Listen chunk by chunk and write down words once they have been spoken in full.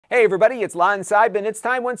Hey everybody, it's Lon.TV, and it's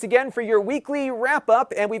time once again for your weekly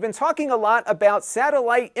wrap-up, and we've been talking a lot about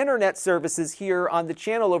satellite internet services here on the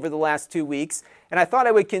channel over the last 2 weeks, and I thought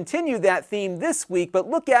I would continue that theme this week, but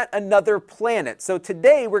look at another planet. So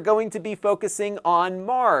today we're going to be focusing on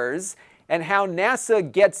Mars and how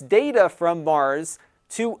NASA gets data from Mars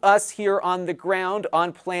to us here on the ground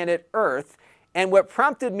on planet Earth. And what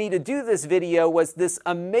prompted me to do this video was this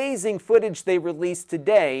amazing footage they released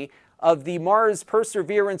today of the Mars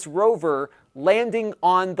Perseverance rover landing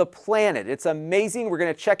on the planet. It's amazing. We're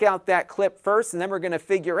going to check out that clip first, and then we're going to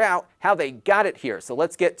figure out how they got it here. So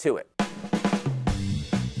let's get to it.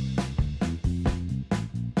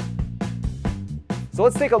 So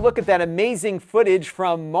let's take a look at that amazing footage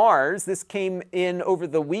from Mars. This came in over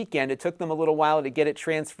the weekend. It took them a little while to get it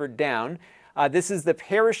transferred down. This is the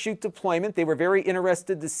parachute deployment. They were very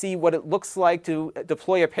interested to see what it looks like to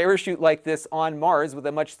deploy a parachute like this on Mars with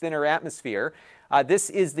a much thinner atmosphere.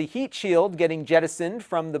 This is the heat shield getting jettisoned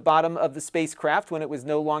from the bottom of the spacecraft when it was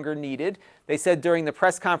no longer needed. They said during the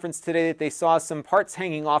press conference today that they saw some parts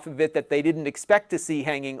hanging off of it that they didn't expect to see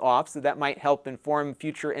hanging off, so that might help inform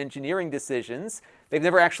future engineering decisions. They've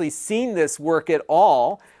never actually seen this work at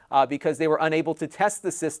all because they were unable to test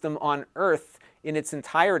the system on Earth in its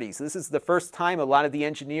entirety. So this is the first time a lot of the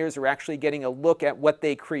engineers are actually getting a look at what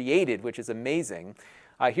they created, which is amazing.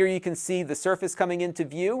 Here you can see the surface coming into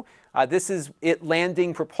view. This is it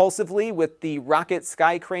landing propulsively with the rocket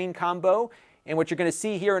sky crane combo. And what you're going to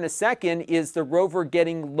see here in a second is the rover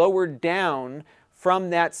getting lowered down from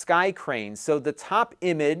that sky crane. So the top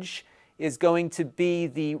image is going to be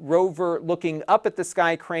the rover looking up at the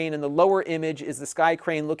sky crane, and the lower image is the sky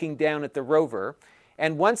crane looking down at the rover.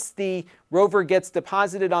 And once the rover gets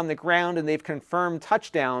deposited on the ground and they've confirmed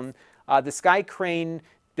touchdown, the sky crane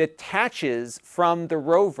detaches from the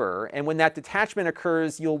rover. And when that detachment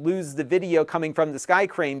occurs, you'll lose the video coming from the sky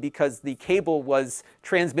crane because the cable was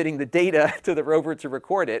transmitting the data to the rover to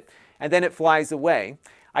record it, and then it flies away.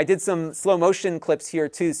 I did some slow motion clips here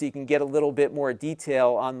too, so you can get a little bit more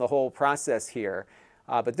detail on the whole process here.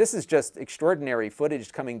 But this is just extraordinary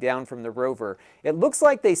footage coming down from the rover. It looks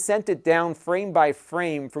like they sent it down frame by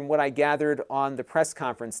frame from what I gathered on the press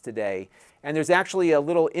conference today. And there's actually a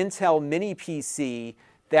little Intel mini PC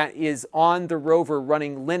that is on the rover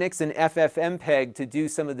running Linux and FFmpeg to do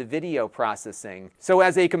some of the video processing. So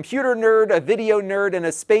as a computer nerd, a video nerd, and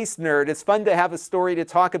a space nerd, it's fun to have a story to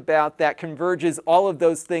talk about that converges all of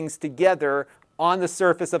those things together on the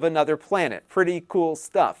surface of another planet. Pretty cool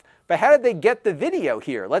stuff. But how did they get the video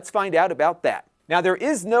here? Let's find out about that. Now, there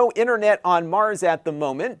is no internet on Mars at the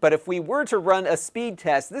moment, but if we were to run a speed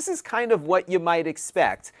test, this is kind of what you might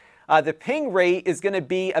expect. The ping rate is going to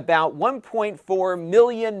be about 1.4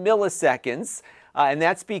 million milliseconds, and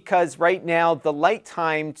that's because right now the light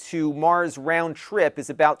time to Mars round trip is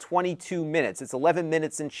about 22 minutes. It's 11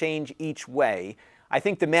 minutes and change each way. I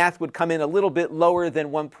think the math would come in a little bit lower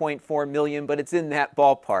than 1.4 million, but it's in that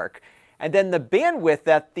ballpark. And then the bandwidth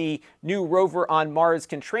that the new rover on Mars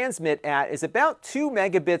can transmit at is about 2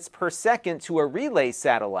 megabits per second to a relay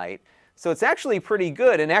satellite. So it's actually pretty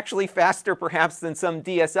good, and actually faster perhaps than some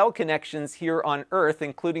DSL connections here on Earth,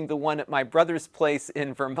 including the one at my brother's place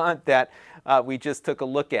in Vermont that we just took a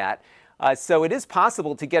look at. So it is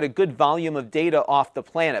possible to get a good volume of data off the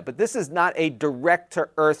planet, but this is not a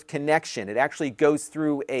direct-to-Earth connection. It actually goes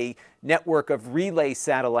through a network of relay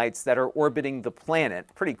satellites that are orbiting the planet.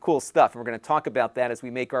 Pretty cool stuff, and we're going to talk about that as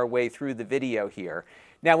we make our way through the video here.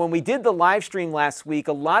 Now, when we did the live stream last week,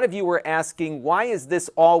 a lot of you were asking, why is this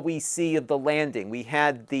all we see of the landing? We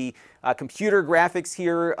had the computer graphics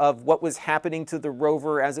here of what was happening to the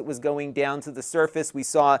rover as it was going down to the surface. We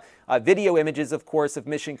saw video images, of course, of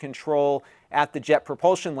mission control at the Jet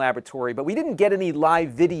Propulsion Laboratory, but we didn't get any live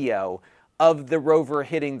video of the rover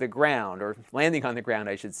hitting the ground, or landing on the ground,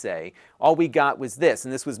 I should say. All we got was this,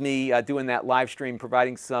 and this was me doing that live stream,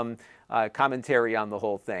 providing some commentary on the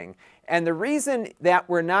whole thing. And the reason that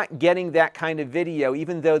we're not getting that kind of video,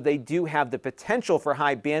 even though they do have the potential for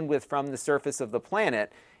high bandwidth from the surface of the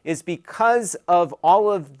planet, is because of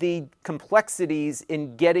all of the complexities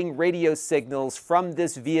in getting radio signals from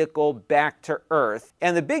this vehicle back to Earth.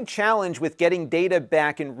 And the big challenge with getting data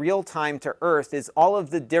back in real time to Earth is all of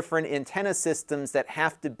the different antenna systems that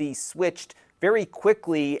have to be switched very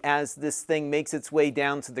quickly as this thing makes its way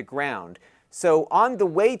down to the ground. So on the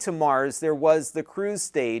way to Mars, there was the cruise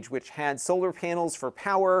stage, which had solar panels for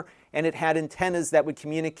power, and it had antennas that would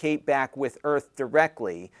communicate back with Earth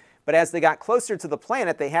directly. But as they got closer to the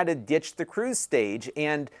planet, they had to ditch the cruise stage.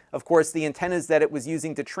 And of course, the antennas that it was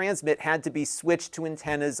using to transmit had to be switched to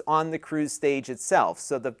antennas on the cruise stage itself.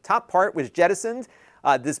 So the top part was jettisoned.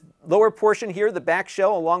 This lower portion here, the back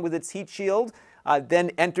shell, along with its heat shield,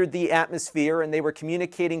 then entered the atmosphere, and they were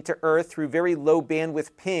communicating to Earth through very low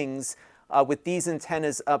bandwidth pings with these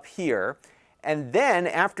antennas up here. And then,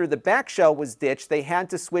 after the back shell was ditched, they had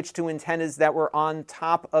to switch to antennas that were on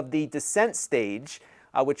top of the descent stage,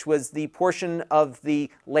 which was the portion of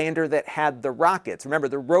the lander that had the rockets. Remember,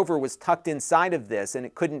 the rover was tucked inside of this, and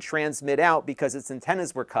it couldn't transmit out because its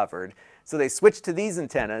antennas were covered. So they switched to these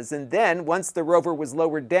antennas, and then, once the rover was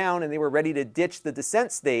lowered down and they were ready to ditch the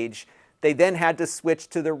descent stage, they then had to switch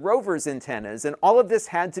to the rover's antennas, and all of this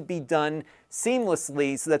had to be done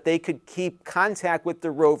seamlessly so that they could keep contact with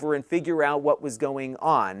the rover and figure out what was going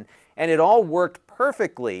on. And it all worked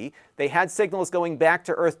perfectly. They had signals going back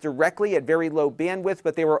to Earth directly at very low bandwidth,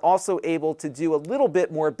 but they were also able to do a little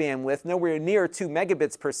bit more bandwidth, nowhere near 2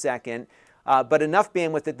 megabits per second, but enough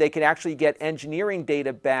bandwidth that they could actually get engineering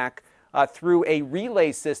data back through a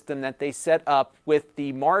relay system that they set up with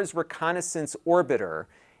the Mars Reconnaissance Orbiter.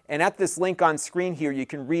 And at this link on screen here, you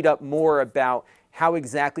can read up more about how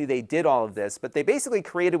exactly they did all of this. But they basically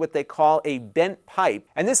created what they call a bent pipe.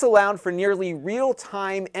 And this allowed for nearly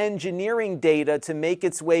real-time engineering data to make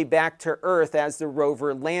its way back to Earth as the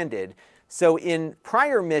rover landed. So in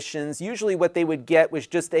prior missions, usually what they would get was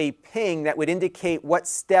just a ping that would indicate what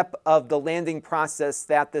step of the landing process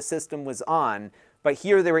that the system was on. But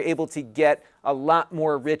here they were able to get a lot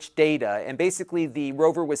more rich data. And basically the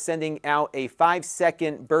rover was sending out a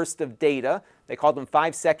 5-second burst of data. They called them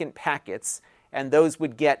 5-second packets. And those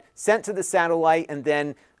would get sent to the satellite and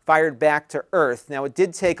then fired back to Earth. Now, it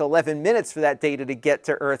did take 11 minutes for that data to get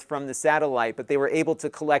to Earth from the satellite, but they were able to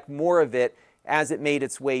collect more of it as it made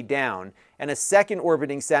its way down. And a second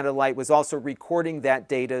orbiting satellite was also recording that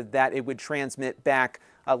data that it would transmit back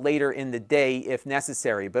later in the day if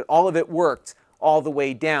necessary. But all of it worked all the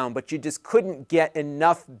way down, but you just couldn't get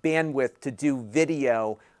enough bandwidth to do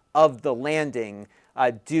video of the landing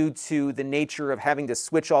due to the nature of having to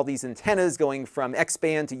switch all these antennas going from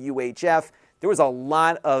X-band to UHF. There was a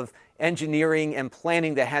lot of engineering and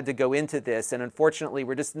planning that had to go into this, and unfortunately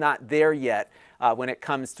we're just not there yet when it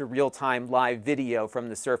comes to real-time live video from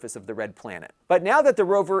the surface of the red planet. But now that the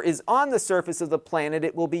rover is on the surface of the planet,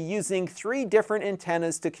 it will be using 3 different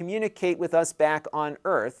antennas to communicate with us back on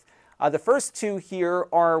Earth. The first 2 here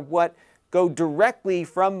are what go directly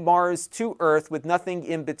from Mars to Earth with nothing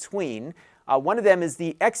in between. One of them is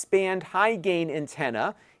the X-band high-gain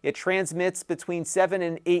antenna. It transmits between 7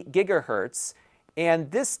 and 8 gigahertz. And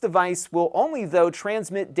this device will only, though,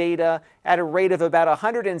 transmit data at a rate of about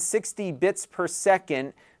 160 bits per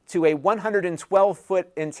second to a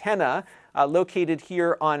 112-foot antenna located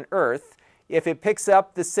here on Earth. If it picks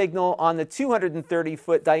up the signal on the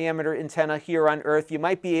 230-foot diameter antenna here on Earth, you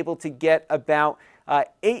might be able to get about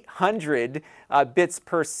 800 bits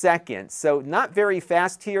per second. So not very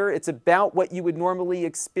fast here. It's about what you would normally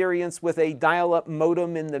experience with a dial-up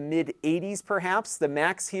modem in the mid-80s perhaps. The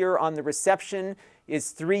max here on the reception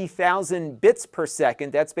is 3,000 bits per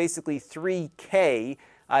second. That's basically 3K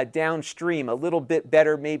downstream, a little bit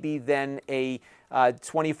better maybe than a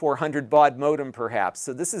 2400 baud modem perhaps.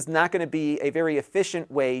 So this is not going to be a very efficient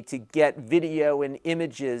way to get video and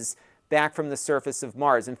images back from the surface of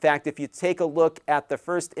Mars. In fact, if you take a look at the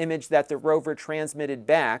first image that the rover transmitted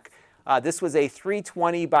back, this was a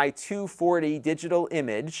 320 by 240 digital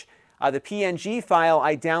image. The PNG file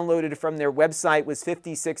I downloaded from their website was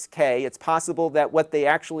 56K. It's possible that what they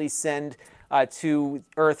actually send to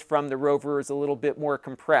Earth from the rover is a little bit more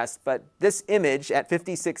compressed, but this image at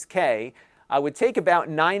 56K would take about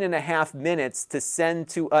 9.5 minutes to send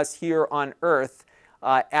to us here on Earth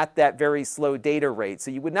at that very slow data rate.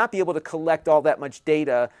 So you would not be able to collect all that much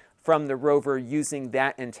data from the rover using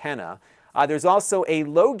that antenna. There's also a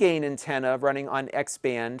low-gain antenna running on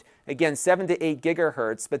X-band, again 7 to 8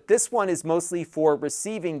 gigahertz, but this one is mostly for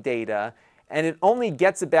receiving data, and it only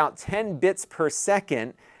gets about 10 bits per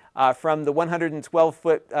second from the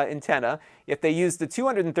 112-foot antenna. If they used the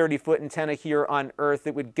 230-foot antenna here on Earth,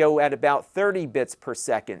 it would go at about 30 bits per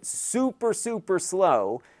second. Super, super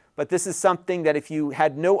slow, but this is something that if you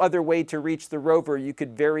had no other way to reach the rover, you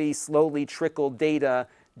could very slowly trickle data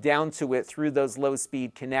down to it through those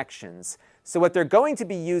low-speed connections. So what they're going to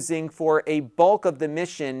be using for a bulk of the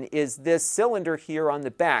mission is this cylinder here on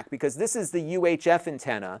the back, because this is the UHF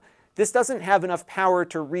antenna. This doesn't have enough power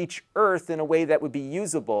to reach Earth in a way that would be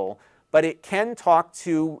usable, but it can talk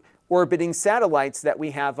to orbiting satellites that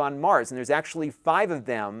we have on Mars. And there's actually 5 of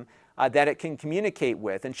them that it can communicate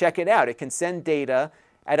with. And check it out. It can send data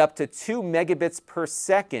at up to 2 megabits per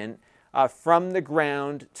second from the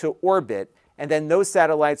ground to orbit. And then those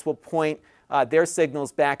satellites will point their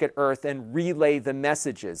signals back at Earth and relay the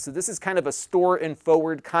messages. So this is kind of a store and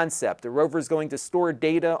forward concept. The rover is going to store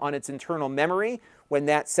data on its internal memory. When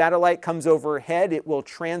that satellite comes overhead, it will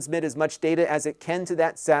transmit as much data as it can to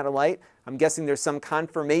that satellite. I'm guessing there's some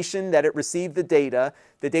confirmation that it received the data.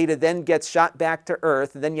 The data then gets shot back to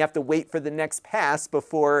Earth, and then you have to wait for the next pass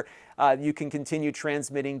before you can continue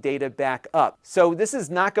transmitting data back up. So this is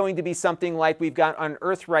not going to be something like we've got on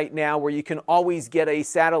Earth right now, where you can always get a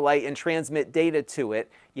satellite and transmit data to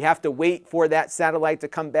it. You have to wait for that satellite to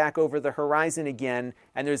come back over the horizon again,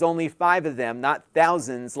 and there's only 5 of them, not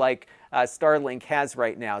thousands like Starlink has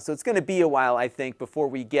right now. So it's going to be a while, I think, before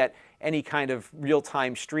we get any kind of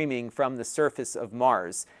real-time streaming from the surface of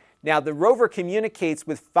Mars. Now, the rover communicates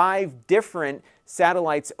with 5 different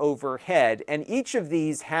satellites overhead, and each of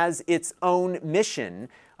these has its own mission.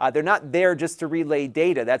 They're not there just to relay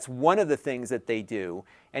data. That's one of the things that they do.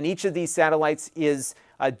 And each of these satellites is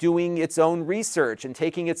doing its own research and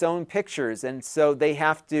taking its own pictures. And so they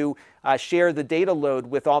have to share the data load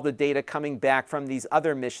with all the data coming back from these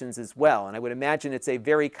other missions as well. And I would imagine it's a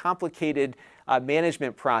very complicated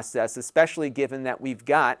management process, especially given that we've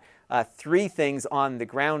got 3 things on the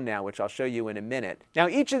ground now, which I'll show you in a minute. Now,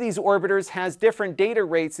 each of these orbiters has different data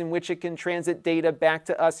rates in which it can transit data back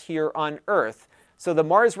to us here on Earth. So the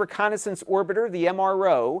Mars Reconnaissance Orbiter, the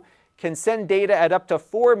MRO, can send data at up to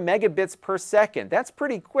 4 megabits per second. That's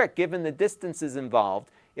pretty quick given the distances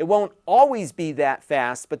involved. It won't always be that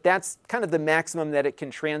fast, but that's kind of the maximum that it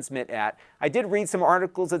can transmit at. I did read some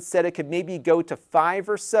articles that said it could maybe go to 5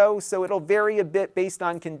 or so it'll vary a bit based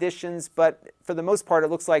on conditions, but for the most part,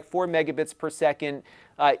 it looks like 4 megabits per second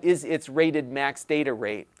is its rated max data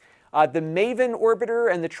rate. The MAVEN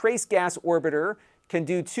orbiter and the Trace Gas orbiter can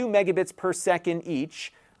do 2 megabits per second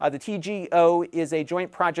each. The TGO is a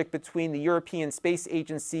joint project between the European Space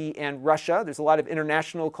Agency and Russia. There's a lot of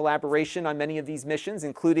international collaboration on many of these missions,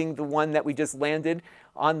 including the one that we just landed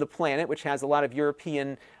on the planet, which has a lot of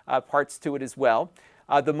European parts to it as well.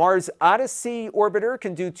 The Mars Odyssey orbiter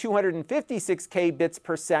can do 256 kbits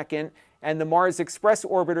per second, and the Mars Express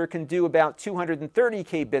orbiter can do about 230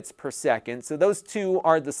 kbits per second. So those 2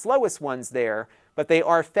 are the slowest ones there, but they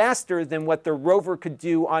are faster than what the rover could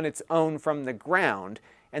do on its own from the ground.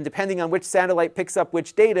 And depending on which satellite picks up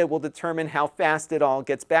which data will determine how fast it all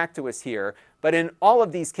gets back to us here. But in all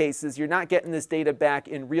of these cases, you're not getting this data back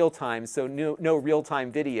in real time, so no real-time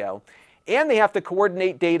video. And they have to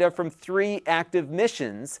coordinate data from 3 active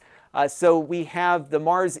missions. So we have the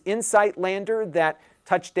Mars InSight lander that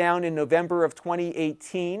touched down in November of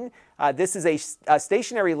 2018. This is a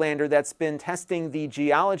stationary lander that's been testing the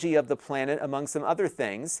geology of the planet, among some other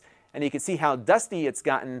things. And you can see how dusty it's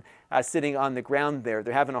gotten sitting on the ground there.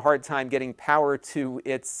 They're having a hard time getting power to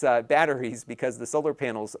its batteries because the solar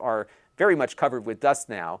panels are very much covered with dust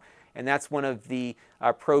now. And that's one of the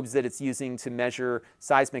probes that it's using to measure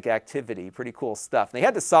seismic activity. Pretty cool stuff. They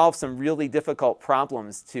had to solve some really difficult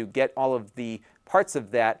problems to get all of the parts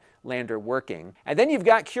of that lander working. And then you've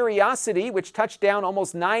got Curiosity, which touched down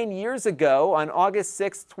almost 9 years ago on August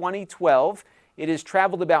 6, 2012. It has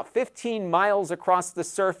traveled about 15 miles across the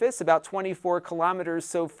surface, about 24 kilometers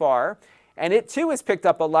so far. And it too has picked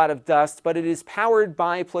up a lot of dust, but it is powered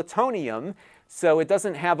by plutonium, so it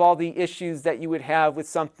doesn't have all the issues that you would have with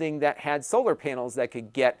something that had solar panels that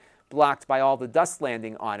could get blocked by all the dust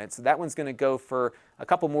landing on it. So that one's going to go for a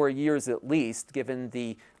couple more years at least, given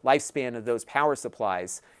the lifespan of those power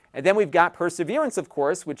supplies. And then we've got Perseverance, of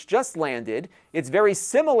course, which just landed. It's very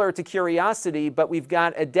similar to Curiosity, but we've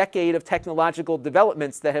got a decade of technological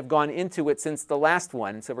developments that have gone into it since the last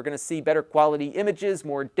one. So we're going to see better quality images,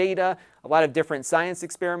 more data, a lot of different science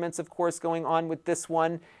experiments, of course, going on with this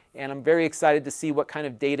one. And I'm very excited to see what kind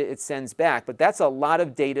of data it sends back. But that's a lot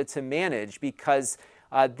of data to manage because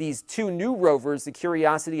these 2 new rovers, the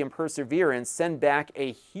Curiosity and Perseverance, send back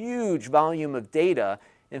a huge volume of data.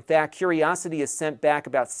 In fact, Curiosity has sent back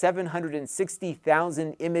about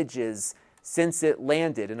 760,000 images since it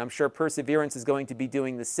landed, and I'm sure Perseverance is going to be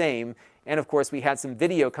doing the same. And of course, we had some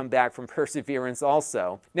video come back from Perseverance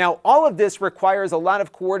also. Now, all of this requires a lot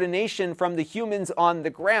of coordination from the humans on the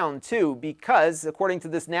ground too, because according to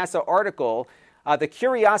this NASA article, the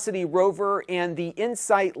Curiosity rover and the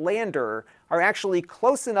InSight lander are actually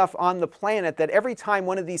close enough on the planet that every time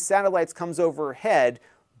one of these satellites comes overhead,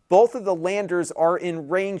 both of the landers are in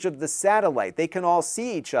range of the satellite. They can all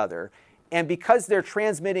see each other. And because they're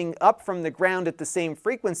transmitting up from the ground at the same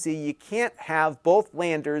frequency, you can't have both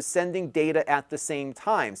landers sending data at the same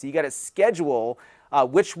time. So you got to schedule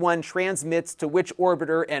which one transmits to which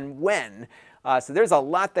orbiter and when. So there's a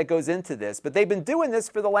lot that goes into this, but they've been doing this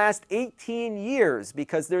for the last 18 years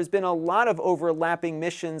because there's been a lot of overlapping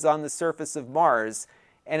missions on the surface of Mars,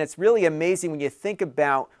 and it's really amazing when you think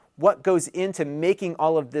about what goes into making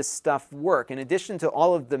all of this stuff work. In addition to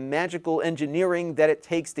all of the magical engineering that it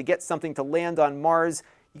takes to get something to land on Mars,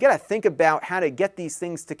 you got to think about how to get these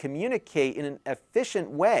things to communicate in an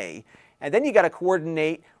efficient way, and then you got to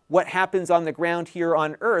coordinate what happens on the ground here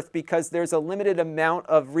on Earth because there's a limited amount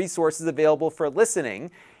of resources available for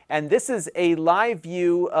listening. And this is a live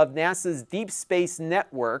view of NASA's Deep Space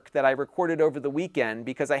Network that I recorded over the weekend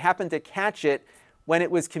because I happened to catch it when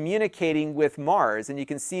it was communicating with Mars. And you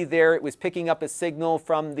can see there it was picking up a signal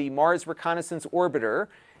from the Mars Reconnaissance Orbiter,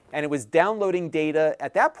 and it was downloading data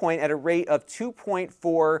at that point at a rate of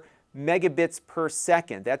 2.4 megabits per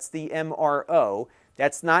second. That's the MRO.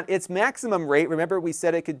 That's not its maximum rate. Remember, we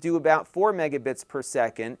said it could do about 4 megabits per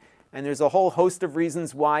second, and there's a whole host of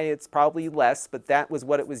reasons why it's probably less, but that was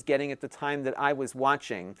what it was getting at the time that I was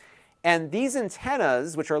watching. And these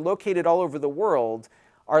antennas, which are located all over the world,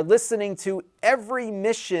 are listening to every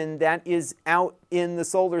mission that is out in the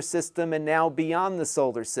solar system and now beyond the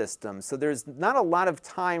solar system. So there's not a lot of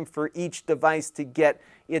time for each device to get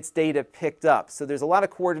its data picked up. So there's a lot of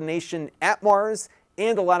coordination at Mars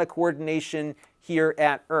and a lot of coordination here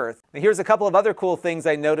at Earth. Now, here's a couple of other cool things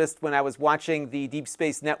I noticed when I was watching the Deep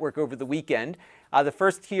Space Network over the weekend. The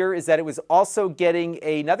first here is that it was also getting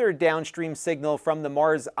another downstream signal from the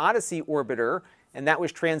Mars Odyssey orbiter, and that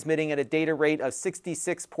was transmitting at a data rate of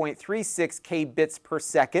 66.36 kbits per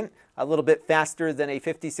second, a little bit faster than a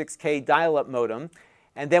 56K dial-up modem.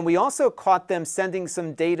 And then we also caught them sending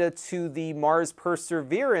some data to the Mars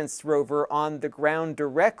Perseverance rover on the ground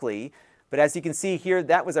directly. But as you can see here,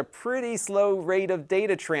 that was a pretty slow rate of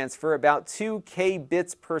data transfer, about 2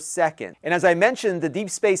 kbits per second. And as I mentioned, the Deep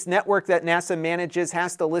Space Network that NASA manages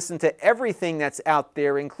has to listen to everything that's out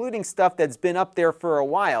there, including stuff that's been up there for a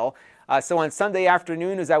while. So on Sunday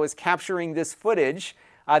afternoon, as I was capturing this footage,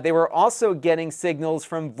 they were also getting signals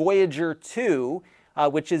from Voyager 2,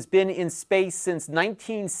 which has been in space since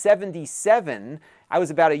 1977. I was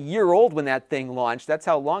about a year old when that thing launched. That's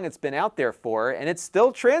how long it's been out there for. And it's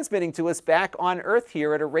still transmitting to us back on Earth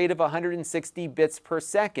here at a rate of 160 bits per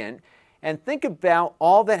second. And think about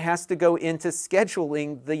all that has to go into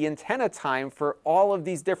scheduling the antenna time for all of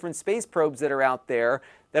these different space probes that are out there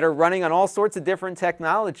that are running on all sorts of different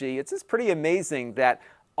technology. It's just pretty amazing that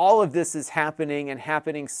all of this is happening and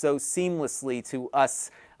happening so seamlessly to us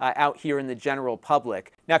out here in the general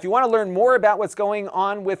public. Now, if you want to learn more about what's going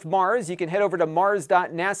on with Mars, you can head over to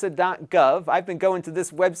mars.nasa.gov. I've been going to this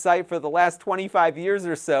website for the last 25 years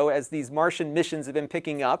or so as these Martian missions have been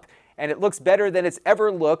picking up, and it looks better than it's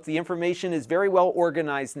ever looked. The information is very well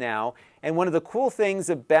organized now, and one of the cool things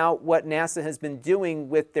about what NASA has been doing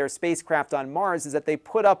with their spacecraft on Mars is that they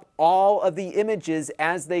put up all of the images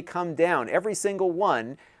as they come down, every single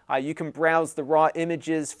one. You can browse the raw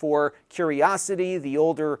images for Curiosity, the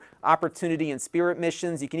older Opportunity and Spirit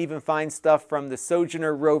missions. You can even find stuff from the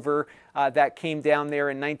Sojourner rover that came down there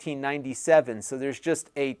in 1997. So there's just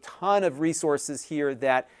a ton of resources here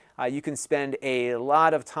that you can spend a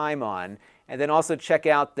lot of time on. And then also check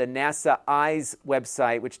out the NASA EYES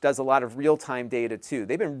website, which does a lot of real-time data too.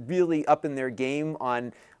 They've been really up in their game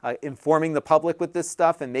on informing the public with this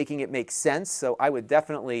stuff and making it make sense. So I would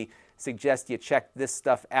definitely suggest you check this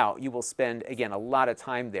stuff out. You will spend, again, a lot of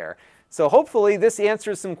time there. So hopefully this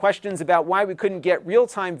answers some questions about why we couldn't get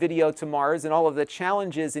real-time video to Mars and all of the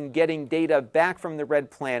challenges in getting data back from the red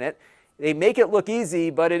planet. They make it look easy,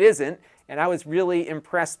 but it isn't. And I was really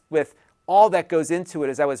impressed with all that goes into it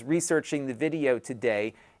as I was researching the video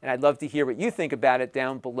today. And I'd love to hear what you think about it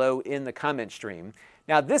down below in the comment stream.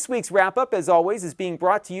 Now, this week's wrap-up, as always, is being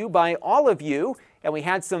brought to you by all of you. And we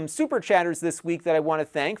had some super chatters this week that I want to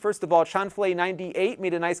thank. First of all, Chanflay98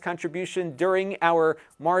 made a nice contribution during our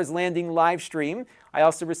Mars landing live stream. I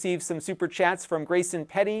also received some super chats from Grayson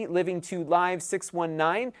Petty, Living2Live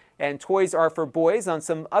 619, and Toys Are for Boys on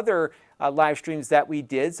some other live streams that we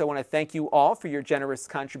did. So I want to thank you all for your generous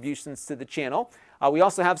contributions to the channel. We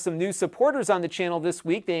also have some new supporters on the channel this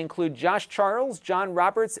week. They include Josh Charles, John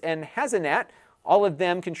Roberts, and Hazanat. All of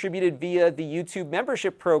them contributed via the YouTube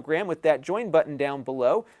membership program with that join button down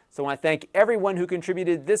below. So I want to thank everyone who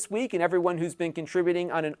contributed this week and everyone who's been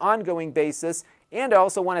contributing on an ongoing basis. And I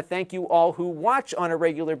also want to thank you all who watch on a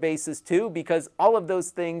regular basis too, because all of those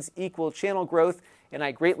things equal channel growth, and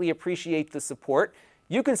I greatly appreciate the support.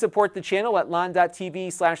 You can support the channel at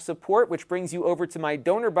Lon.TV/support, which brings you over to my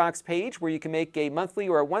donor box page where you can make a monthly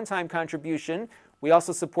or a one-time contribution, We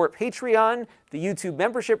also support Patreon, the YouTube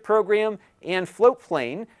membership program, and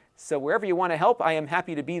Floatplane. So wherever you want to help, I am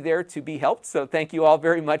happy to be there to be helped. So thank you all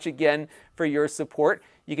very much again for your support.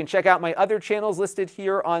 You can check out my other channels listed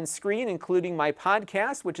here on screen, including my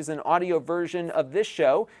podcast, which is an audio version of this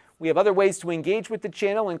show. We have other ways to engage with the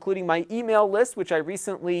channel, including my email list, which I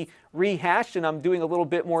recently rehashed, and I'm doing a little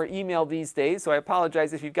bit more email these days, so I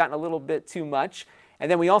apologize if you've gotten a little bit too much. And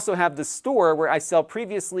then we also have the store where I sell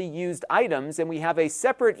previously used items, and we have a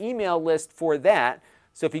separate email list for that.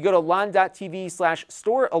 So if you go to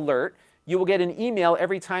Lon.TV/store alert, you will get an email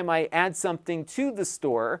every time I add something to the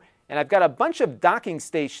store. And I've got a bunch of docking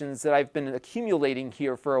stations that I've been accumulating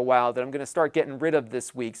here for a while that I'm going to start getting rid of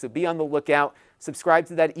this week. So be on the lookout, subscribe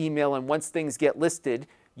to that email, and once things get listed,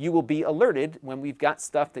 you will be alerted when we've got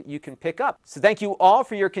stuff that you can pick up. So thank you all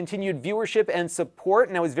for your continued viewership and support,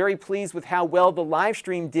 and I was very pleased with how well the live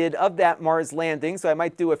stream did of that Mars landing, so I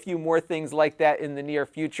might do a few more things like that in the near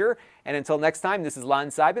future. And until next time, this is Lon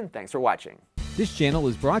Seidman. Thanks for watching. This channel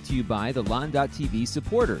is brought to you by the Lon.TV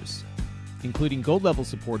supporters, including gold level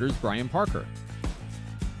supporters Brian Parker,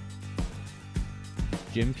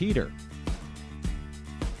 Jim Peter,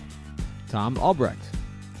 Tom Albrecht,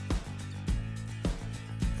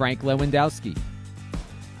 Frank Lewandowski,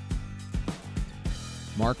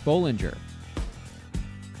 Mark Bollinger,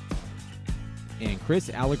 and Chris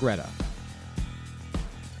Allegretta.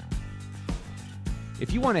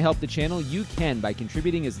 If you want to help the channel, you can by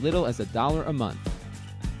contributing as little as $1 a month.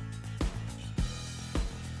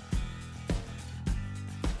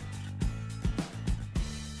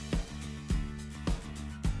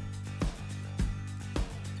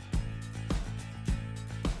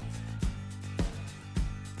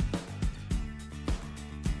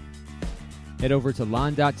 Head over to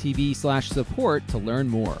Lon.TV/support to learn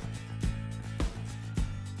more.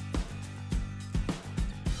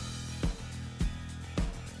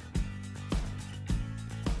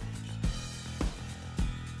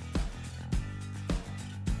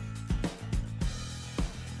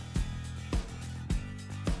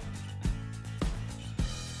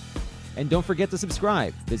 And don't forget to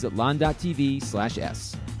subscribe. Visit Lon.TV/s.